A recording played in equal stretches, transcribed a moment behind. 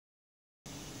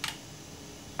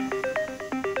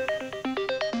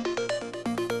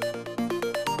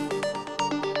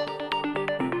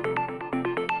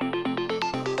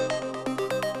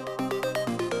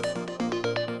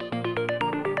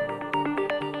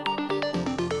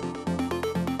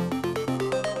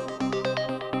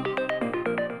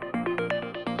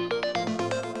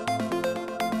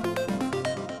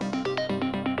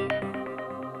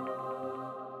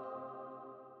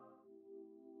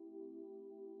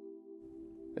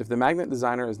If the magnet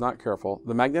designer is not careful,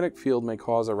 the magnetic field may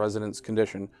cause a resonance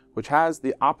condition, which has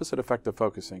the opposite effect of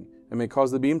focusing, and may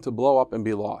cause the beam to blow up and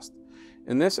be lost.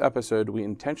 In this episode, we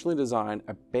intentionally design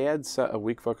a bad set of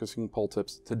weak focusing pole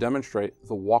tips to demonstrate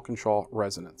the Walkinshaw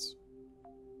resonance.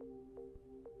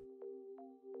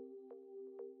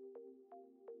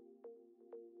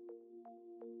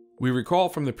 We recall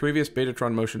from the previous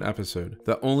Betatron motion episode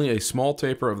that only a small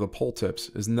taper of the pole tips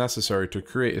is necessary to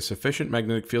create a sufficient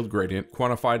magnetic field gradient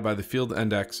quantified by the field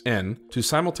index n to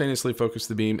simultaneously focus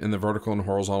the beam in the vertical and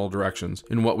horizontal directions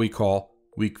in what we call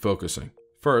weak focusing.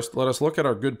 First, let us look at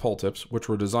our good pole tips, which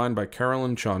were designed by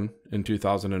Carolyn Chun in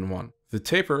 2001. The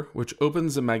taper, which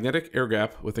opens the magnetic air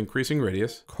gap with increasing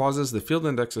radius, causes the field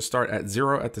index to start at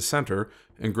 0 at the center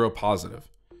and grow positive.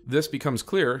 This becomes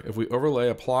clear if we overlay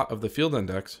a plot of the field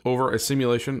index over a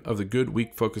simulation of the good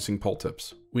weak focusing pole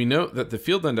tips. We note that the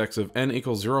field index of n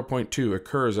equals 0.2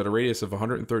 occurs at a radius of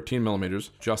 113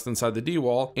 millimeters just inside the D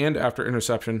wall and after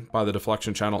interception by the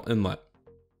deflection channel inlet.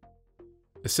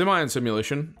 A semi-ion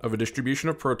simulation of a distribution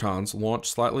of protons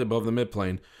launched slightly above the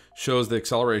midplane shows the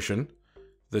acceleration,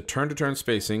 the turn-to-turn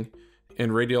spacing,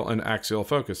 and radial and axial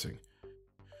focusing.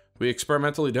 We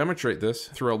experimentally demonstrate this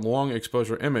through a long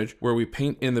exposure image where we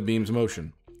paint in the beam's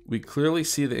motion. We clearly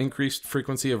see the increased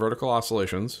frequency of vertical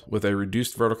oscillations with a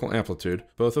reduced vertical amplitude,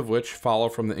 both of which follow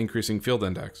from the increasing field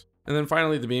index. And then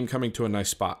finally the beam coming to a nice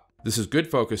spot. This is good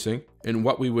focusing and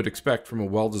what we would expect from a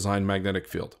well-designed magnetic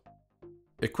field.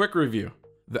 A quick review.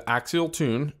 The axial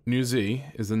tune, µz,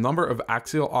 is the number of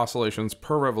axial oscillations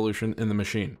per revolution in the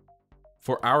machine.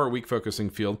 For our weak focusing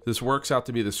field, this works out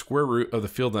to be the square root of the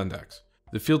field index.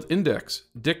 The field index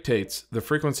dictates the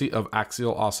frequency of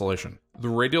axial oscillation. The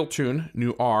radial tune,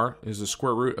 µr, is the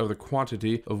square root of the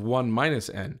quantity of 1 minus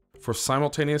n. For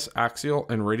simultaneous axial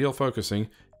and radial focusing,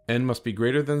 n must be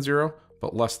greater than 0,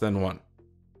 but less than 1.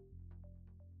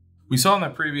 We saw in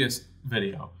that previous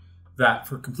video that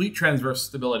for complete transverse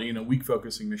stability in a weak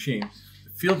focusing machine, the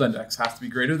field index has to be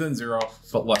greater than 0,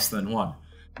 but less than 1.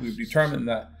 We've determined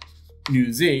that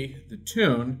µz, the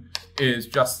tune, is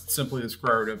just simply the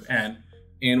square root of n.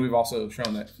 And we've also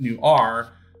shown that µr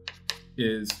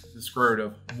is the square root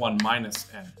of 1 minus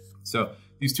n. So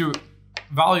these two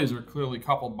values are clearly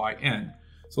coupled by n.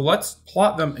 So let's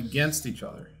plot them against each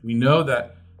other. We know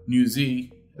that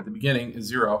µz at the beginning is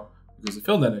 0 because the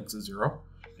field index is 0,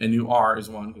 and µr is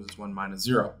 1 because it's 1 minus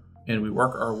 0. And we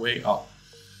work our way up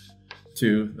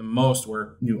to the most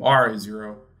where µr is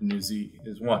 0 and µz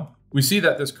is 1. We see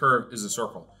that this curve is a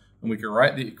circle, and we can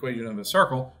write the equation of a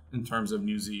circle in terms of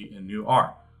µz and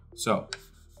µr. So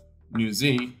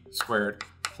µz squared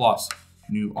plus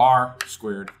µr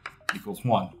squared equals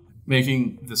 1.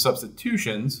 Making the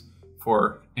substitutions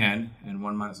for n and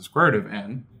 1 minus the square root of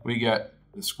n, we get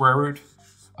the square root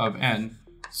of n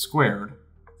squared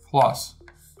plus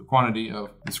the quantity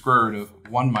of the square root of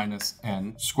 1 minus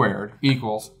n squared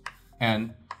equals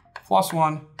n plus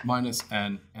 1 minus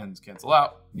n, n's cancel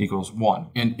out, equals 1.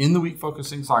 And in the weak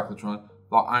focusing cyclotron,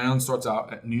 the ion starts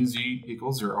out at µz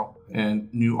equals 0 and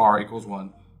µr equals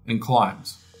 1 and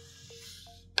climbs.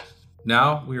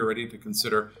 Now we are ready to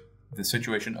consider the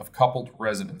situation of coupled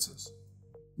resonances.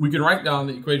 We can write down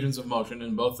the equations of motion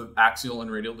in both the axial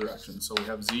and radial directions. So we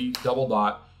have z double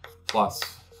dot plus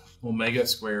omega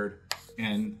squared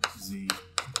nz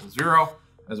equals 0,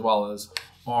 as well as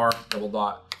r double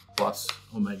dot plus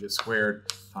omega squared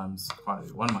times the quantity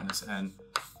of 1 minus n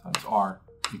times r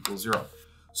equals 0.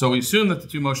 So we assume that the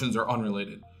two motions are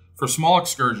unrelated. For small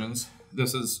excursions,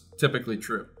 this is typically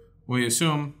true. We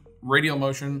assume radial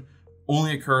motion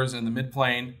only occurs in the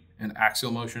midplane and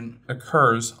axial motion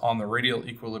occurs on the radial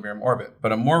equilibrium orbit.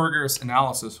 But a more rigorous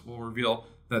analysis will reveal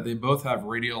that they both have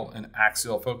radial and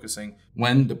axial focusing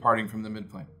when departing from the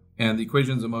midplane. And the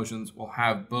equations of motions will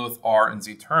have both r and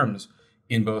z terms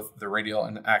in both the radial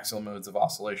and axial modes of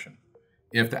oscillation.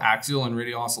 If the axial and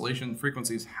radial oscillation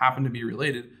frequencies happen to be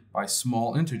related by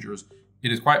small integers,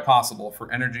 it is quite possible for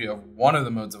energy of one of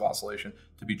the modes of oscillation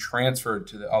to be transferred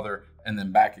to the other and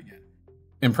then back again.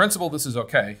 In principle, this is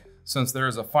okay, since there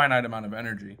is a finite amount of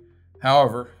energy.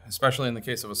 However, especially in the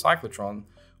case of a cyclotron,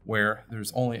 where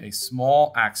there's only a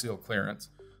small axial clearance,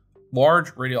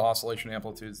 large radial oscillation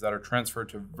amplitudes that are transferred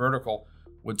to vertical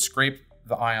would scrape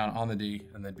the ion on the D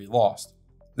and then be lost.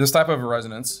 This type of a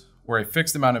resonance, where a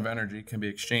fixed amount of energy can be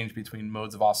exchanged between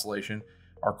modes of oscillation,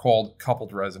 are called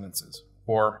coupled resonances,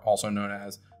 or also known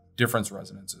as difference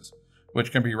resonances,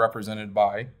 which can be represented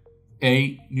by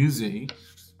A µz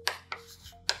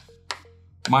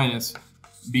minus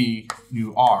B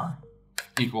µr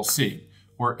equals C,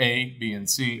 where A, B, and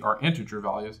C are integer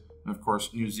values, and of course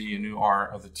µz and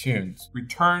µr are the tunes.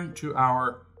 Return to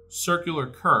our circular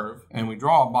curve and we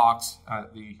draw a box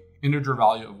at the integer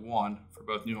value of 1 for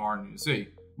both nu r and nu z,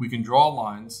 we can draw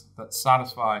lines that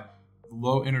satisfy the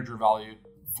low integer value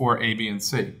for a, b, and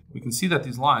c. We can see that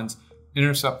these lines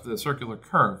intercept the circular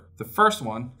curve. The first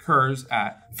one occurs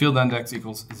at field index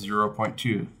equals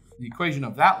 0.2. The equation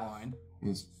of that line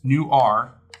is nu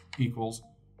r equals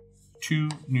 2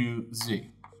 nu z.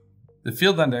 The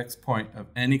field index point of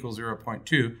n equals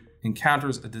 0.2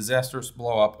 encounters a disastrous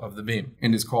blowup of the beam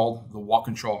and is called the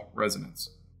Walkinshaw resonance.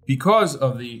 Because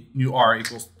of the nu r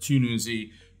equals 2 nu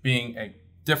z being a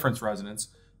difference resonance,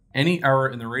 any error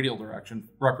in the radial direction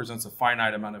represents a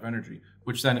finite amount of energy,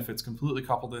 which then, if it's completely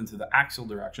coupled into the axial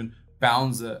direction,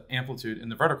 bounds the amplitude in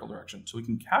the vertical direction. So we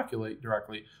can calculate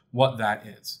directly what that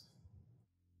is.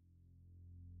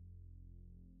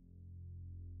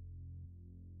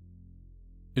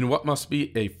 In what must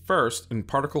be a first in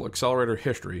particle accelerator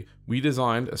history, we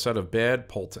designed a set of bad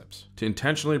poletips to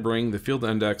intentionally bring the field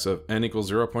index of n equals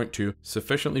 0.2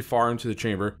 sufficiently far into the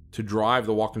chamber to drive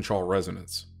the Walkinshaw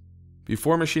resonance.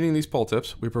 Before machining these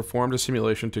poletips, we performed a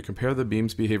simulation to compare the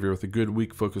beam's behavior with the good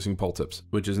weak focusing poletips,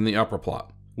 which is in the upper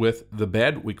plot, with the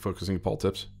bad weak focusing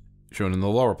poletips shown in the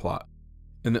lower plot.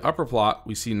 In the upper plot,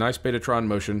 we see nice Betatron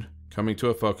motion coming to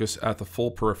a focus at the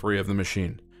full periphery of the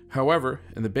machine. However,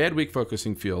 in the bad weak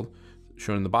focusing field,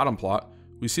 shown in the bottom plot,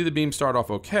 we see the beam start off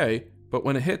okay, but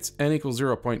when it hits n equals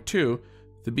 0.2,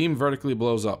 the beam vertically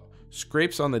blows up,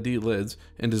 scrapes on the D lids,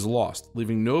 and is lost,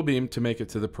 leaving no beam to make it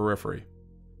to the periphery.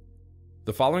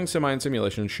 The following semi and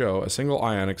simulations show a single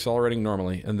ion accelerating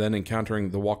normally and then encountering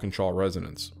the Walkinshaw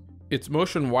resonance. Its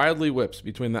motion wildly whips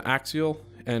between the axial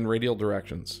and radial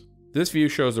directions. This view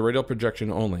shows the radial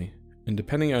projection only, and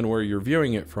depending on where you're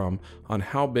viewing it from, on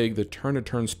how big the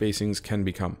turn-to-turn spacings can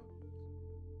become.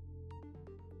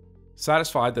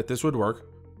 Satisfied that this would work,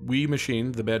 we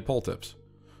machined the bad poletips.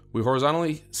 We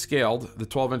horizontally scaled the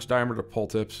 12-inch diameter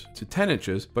poletips to 10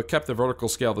 inches, but kept the vertical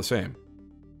scale the same.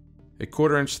 A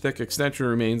 1/4 inch thick extension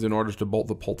remains in order to bolt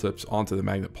the poletips onto the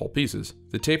magnet pole pieces.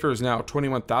 The taper is now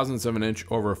 21/1000 of an inch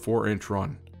over a 4-inch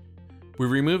run. We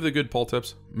remove the good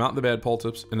poletips, mount the bad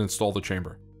poletips, and install the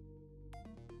chamber.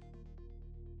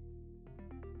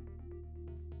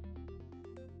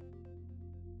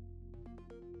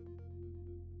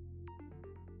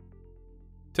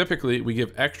 Typically, we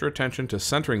give extra attention to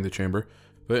centering the chamber,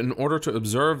 but in order to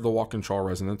observe the Walkinshaw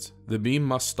resonance, the beam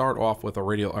must start off with a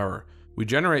radial error. We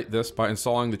generate this by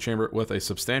installing the chamber with a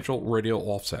substantial radial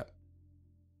offset.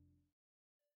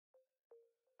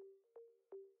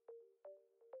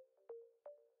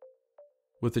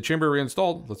 With the chamber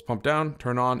reinstalled, let's pump down,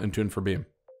 turn on, and tune for beam.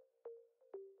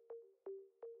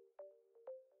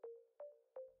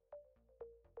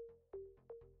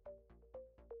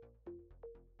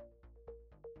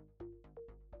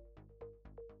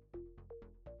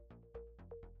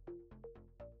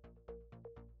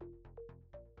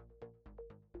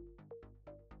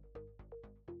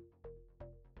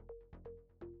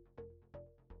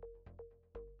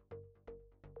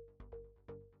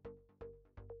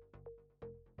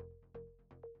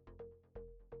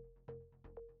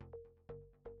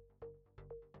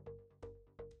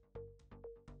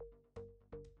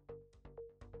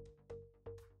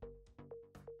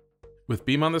 With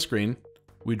beam on the screen,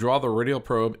 we draw the radial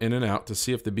probe in and out to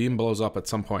see if the beam blows up at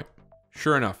some point.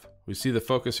 Sure enough, we see the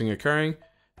focusing occurring,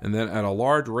 and then at a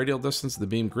large radial distance, the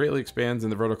beam greatly expands in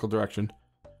the vertical direction,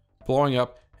 blowing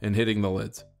up and hitting the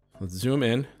lids. Let's zoom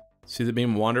in, see the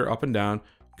beam wander up and down,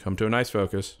 come to a nice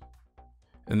focus,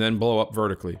 and then blow up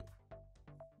vertically.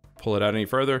 Pull it out any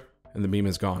further, and the beam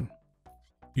is gone.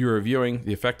 You are viewing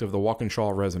the effect of the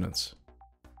Walkinshaw resonance.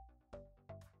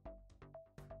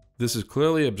 This is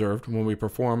clearly observed when we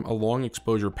perform a long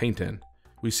exposure paint-in.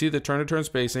 We see the turn-to-turn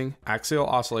spacing, axial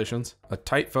oscillations, a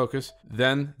tight focus,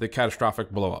 then the catastrophic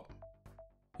blowup.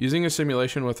 Using a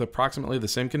simulation with approximately the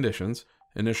same conditions,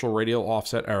 initial radial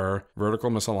offset error, vertical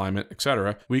misalignment,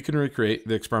 etc., we can recreate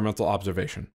the experimental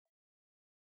observation.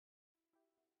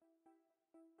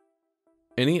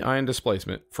 Any ion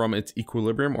displacement from its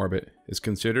equilibrium orbit is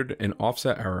considered an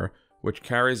offset error which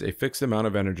carries a fixed amount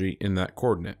of energy in that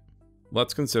coordinate.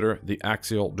 Let's consider the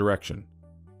axial direction.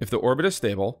 If the orbit is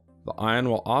stable, the ion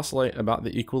will oscillate about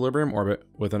the equilibrium orbit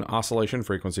with an oscillation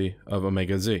frequency of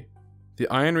omega z. The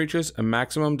ion reaches a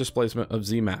maximum displacement of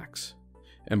z max,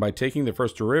 and by taking the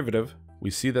first derivative,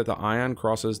 we see that the ion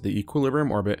crosses the equilibrium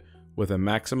orbit with a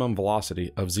maximum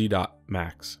velocity of z dot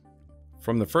max.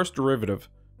 From the first derivative,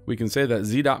 we can say that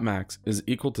z dot max is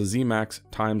equal to z max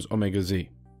times omega z.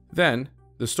 Then,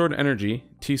 the stored energy,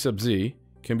 T sub z,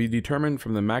 can be determined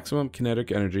from the maximum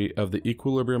kinetic energy of the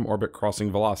equilibrium orbit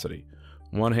crossing velocity,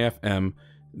 1/2 m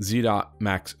z dot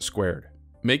max squared.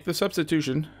 Make the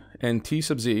substitution, and T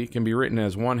sub z can be written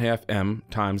as 1/2 m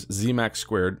times z max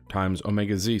squared times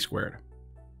omega z squared.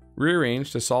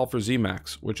 Rearrange to solve for z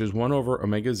max, which is 1 over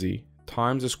omega z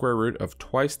times the square root of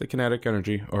twice the kinetic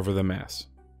energy over the mass.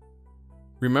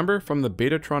 Remember from the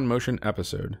Betatron motion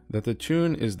episode that the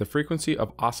tune is the frequency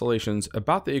of oscillations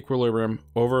about the equilibrium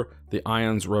over the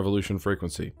ion's revolution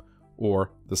frequency,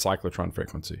 or the cyclotron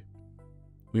frequency.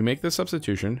 We make this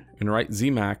substitution and write z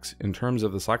max in terms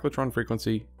of the cyclotron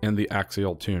frequency and the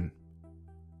axial tune.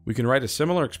 We can write a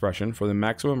similar expression for the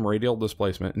maximum radial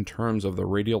displacement in terms of the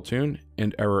radial tune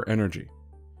and error energy.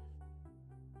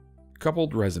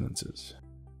 Coupled resonances.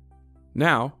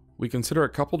 Now, we consider a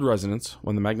coupled resonance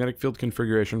when the magnetic field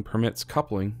configuration permits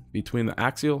coupling between the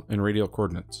axial and radial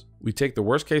coordinates. We take the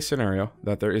worst case scenario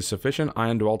that there is sufficient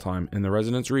ion dwell time in the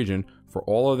resonance region for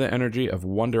all of the energy of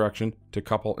one direction to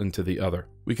couple into the other.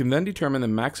 We can then determine the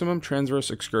maximum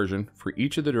transverse excursion for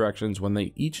each of the directions when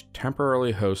they each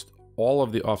temporarily host all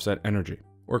of the offset energy.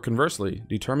 Or conversely,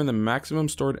 determine the maximum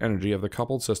stored energy of the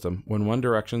coupled system when one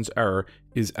direction's error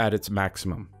is at its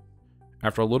maximum.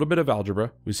 After a little bit of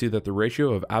algebra, we see that the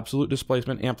ratio of absolute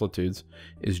displacement amplitudes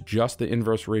is just the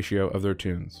inverse ratio of their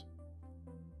tunes.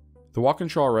 The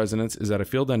Walkinshaw resonance is at a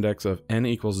field index of n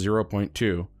equals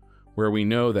 0.2, where we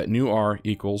know that nu r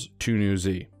equals 2 nu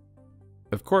z.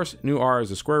 Of course, nu r is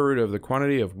the square root of the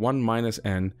quantity of 1 minus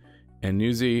n, and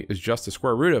nu z is just the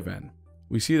square root of n.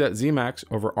 We see that z max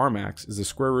over r max is the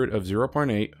square root of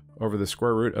 0.8 over the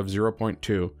square root of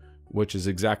 0.2, which is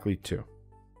exactly 2.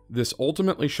 This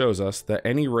ultimately shows us that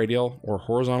any radial or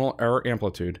horizontal error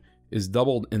amplitude is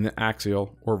doubled in the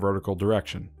axial or vertical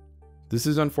direction. This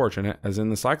is unfortunate, as in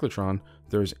the cyclotron,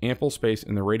 there is ample space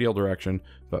in the radial direction,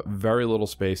 but very little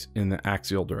space in the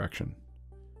axial direction.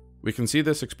 We can see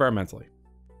this experimentally.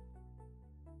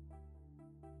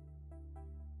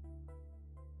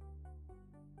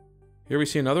 Here we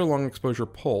see another long exposure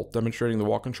pole demonstrating the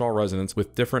Walkinshaw resonance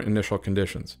with different initial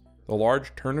conditions. The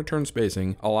large turn-to-turn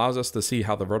spacing allows us to see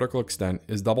how the vertical extent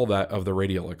is double that of the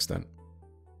radial extent.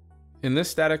 In this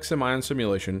static sim-ion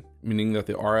simulation, meaning that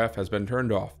the RF has been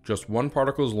turned off, just one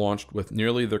particle is launched with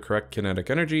nearly the correct kinetic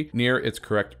energy near its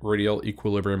correct radial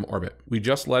equilibrium orbit. We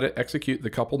just let it execute the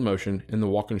coupled motion in the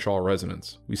Walkinshaw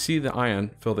resonance. We see the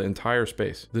ion fill the entire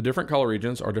space. The different color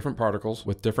regions are different particles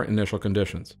with different initial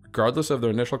conditions. Regardless of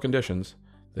their initial conditions,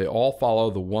 they all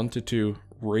follow the 1:2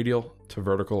 radial to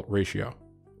vertical ratio.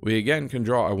 We again can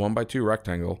draw a 1:2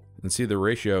 rectangle and see the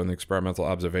ratio in the experimental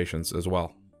observations as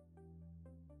well.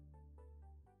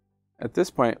 At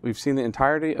this point, we've seen the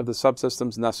entirety of the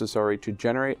subsystems necessary to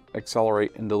generate,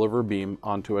 accelerate, and deliver a beam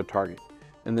onto a target.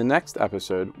 In the next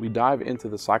episode, we dive into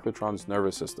the cyclotron's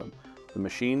nervous system, the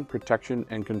machine, protection,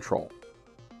 and control.